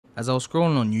As I was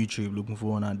scrolling on YouTube looking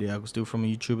for an idea I could steal from a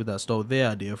YouTuber that stole their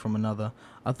idea from another,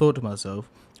 I thought to myself,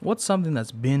 what's something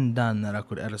that's been done that I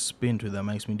could add a spin to that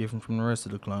makes me different from the rest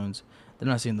of the clones? Then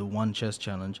I seen the one chest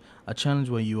challenge, a challenge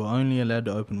where you are only allowed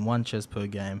to open one chest per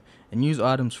game and use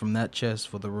items from that chest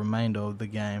for the remainder of the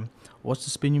game. What's the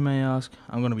spin, you may ask?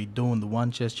 I'm going to be doing the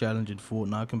one chest challenge in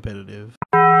Fortnite competitive.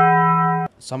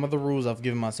 Some of the rules I've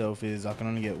given myself is I can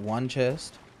only get one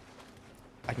chest.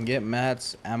 I can get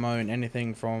mats, ammo, and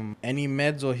anything from any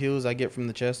meds or heals I get from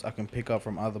the chest I can pick up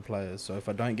from other players. So if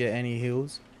I don't get any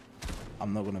heals,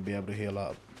 I'm not going to be able to heal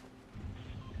up.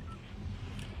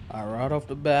 Right off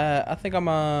the bat, I think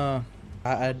I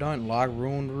don't like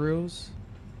ruined rules.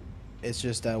 It's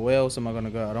just that where else am I going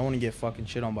to go? I don't want to get fucking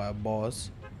shit on by a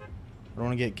boss. I don't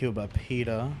want to get killed by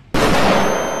Peter.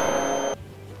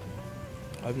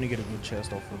 Hoping to get a good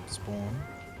chest off of the spawn.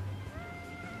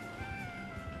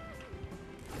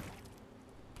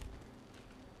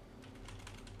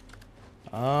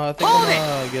 I think I'm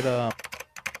gonna get a...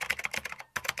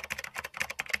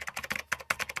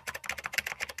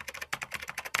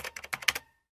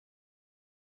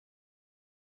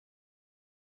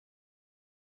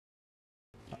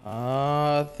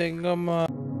 I think I'm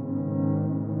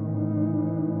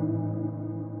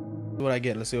what I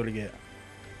get, let's see what I get.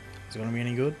 Is it gonna be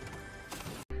any good?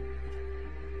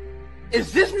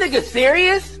 Is this nigga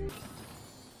serious?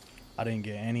 I didn't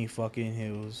get any fucking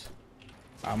heals.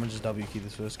 I'm gonna just W key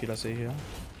this first kid I see here.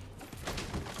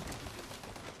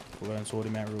 We'll go and sort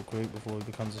him out real quick before it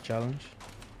becomes a challenge.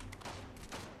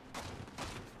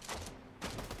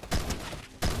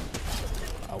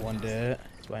 One dead.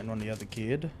 It's waiting on the other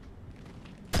kid.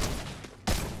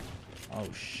 Oh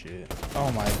shit.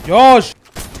 Oh my gosh!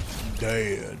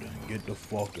 Dead. Get the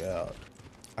fuck out.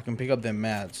 I can pick up them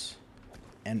mats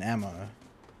and ammo.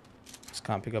 Just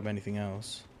can't pick up anything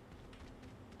else.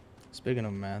 Speaking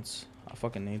of mats, I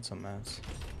fucking need some mats.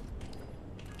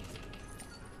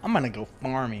 I'm gonna go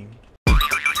farming.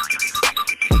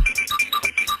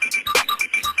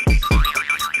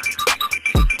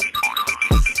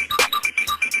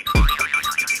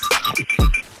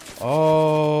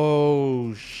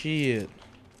 Oh shit.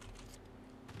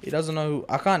 He doesn't know who.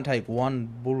 I can't take one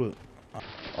bullet.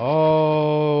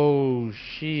 Oh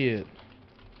shit.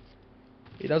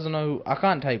 He doesn't know who. I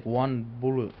can't take one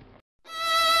bullet.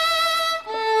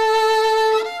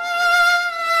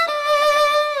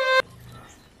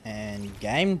 And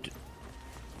game.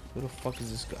 Who the fuck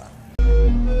is this guy?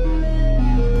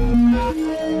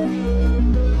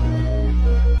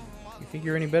 You think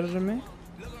you're any better than me?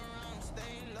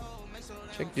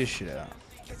 Check this shit out.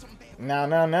 No,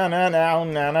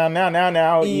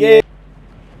 yeah.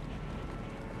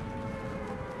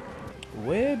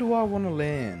 Where do I want to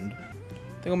land?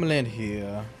 I think I'm gonna land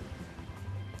here.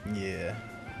 Yeah.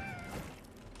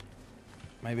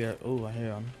 Maybe I... Oh,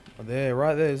 hang on. Oh, there,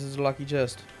 right there. This is a lucky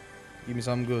chest. Give me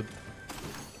something good.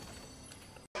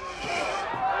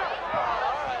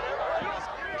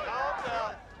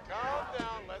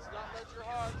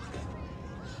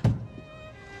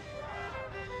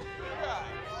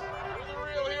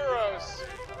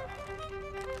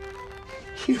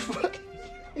 You fucking...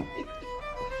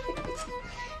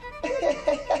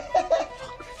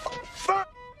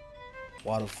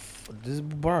 Why the f... This,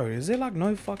 bro, is there like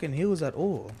no fucking heals at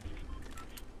all?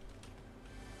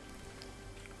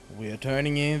 We are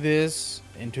turning in this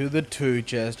into the 2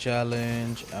 chest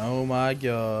challenge. Oh my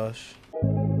gosh.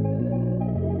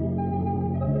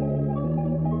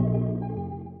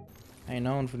 Ain't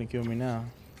no one finna kill me now.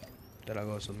 That I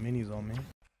got some minis on me.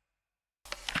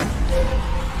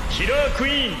 Killer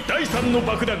Queen 第3の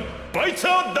爆弾バイツ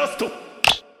ァーダスト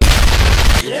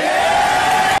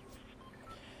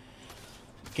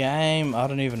Game, I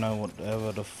don't even know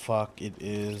whatever the fuck it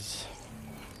is.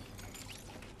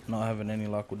 Not having any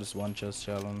luck with this one chest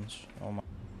challenge. Oh my.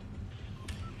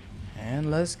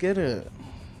 And let's get it.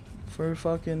 For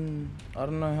fucking, I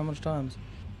don't know how much times.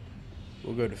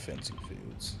 We'll go to fencing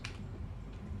fields.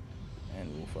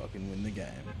 And we'll fucking win the game.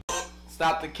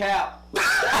 Stop the cap. Stop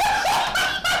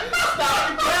the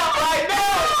cap right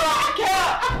now. Stop the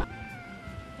cap.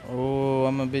 Oh,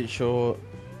 I'm a bit short.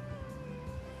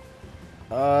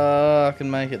 I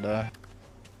can make it though.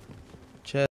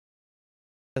 Chest.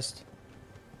 Is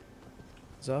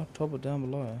that up top or down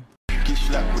below? Get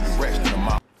slapped with the rest of the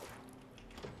mouth.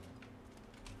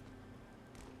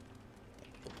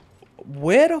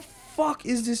 Where the fuck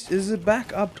is this? Is it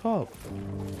back up top?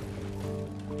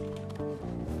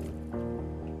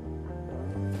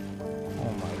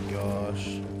 Oh my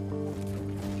gosh.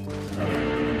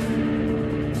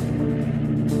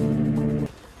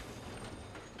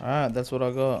 Alright, that's what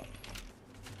I got.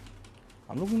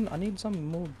 I need some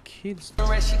more kids.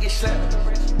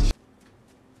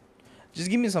 Just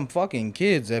give me some fucking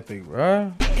kids, Epic,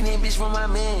 bro. I'm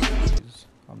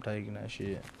taking that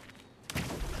shit.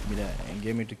 Give me that and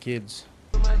give me the kids.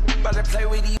 I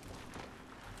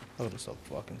would stop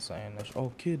fucking saying that.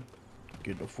 Oh, kid.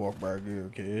 Get the fuck back here,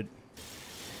 kid.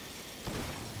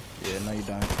 Yeah, no, you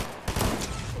don't.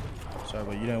 Sorry,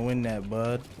 but you didn't win that,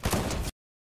 bud.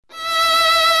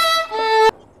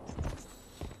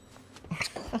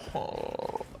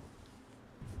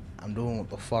 I'm doing what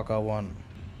the fuck I want.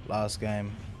 Last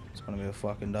game, it's gonna be a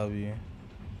fucking W.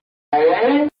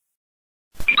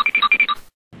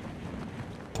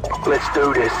 Let's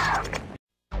do this.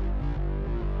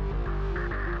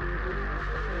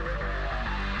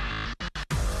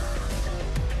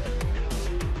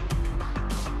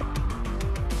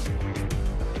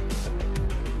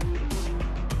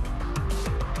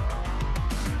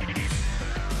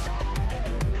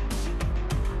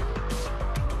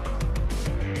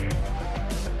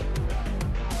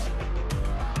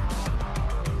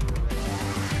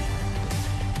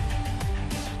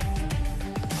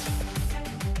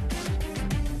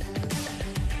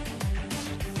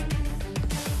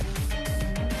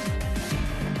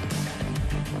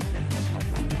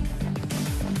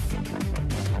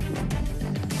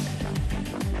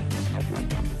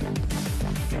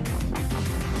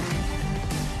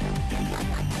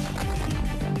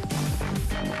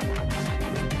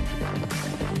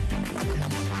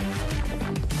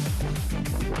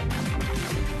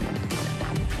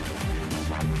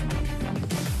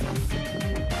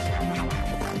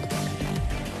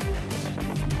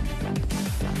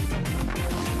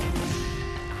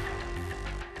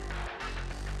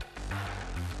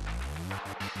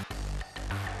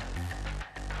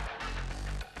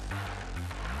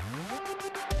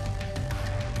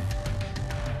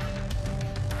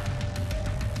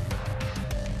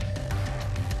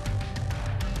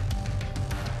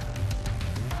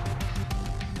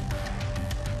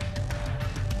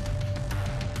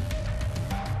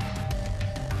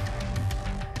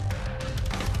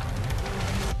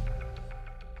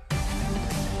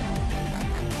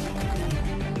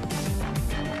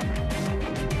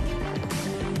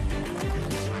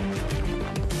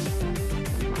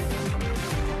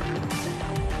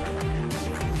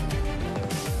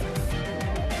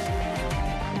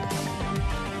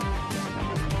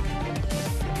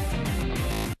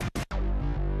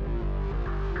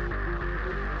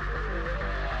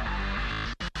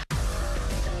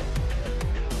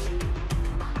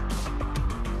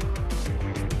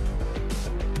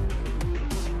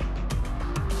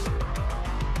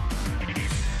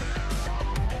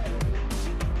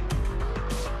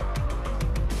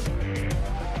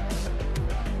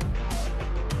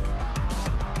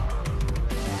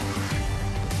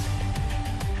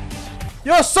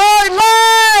 You're so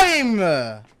lame!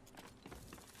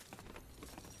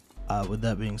 With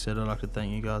that being said, I'd like to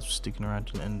thank you guys for sticking around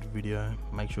to the end of the video.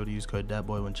 Make sure to use code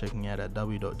DATBOY when checking out at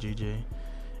w.gg.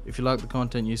 If you like the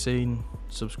content you've seen,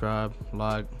 subscribe,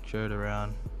 like, share it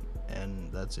around,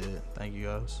 and that's it. Thank you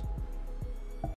guys.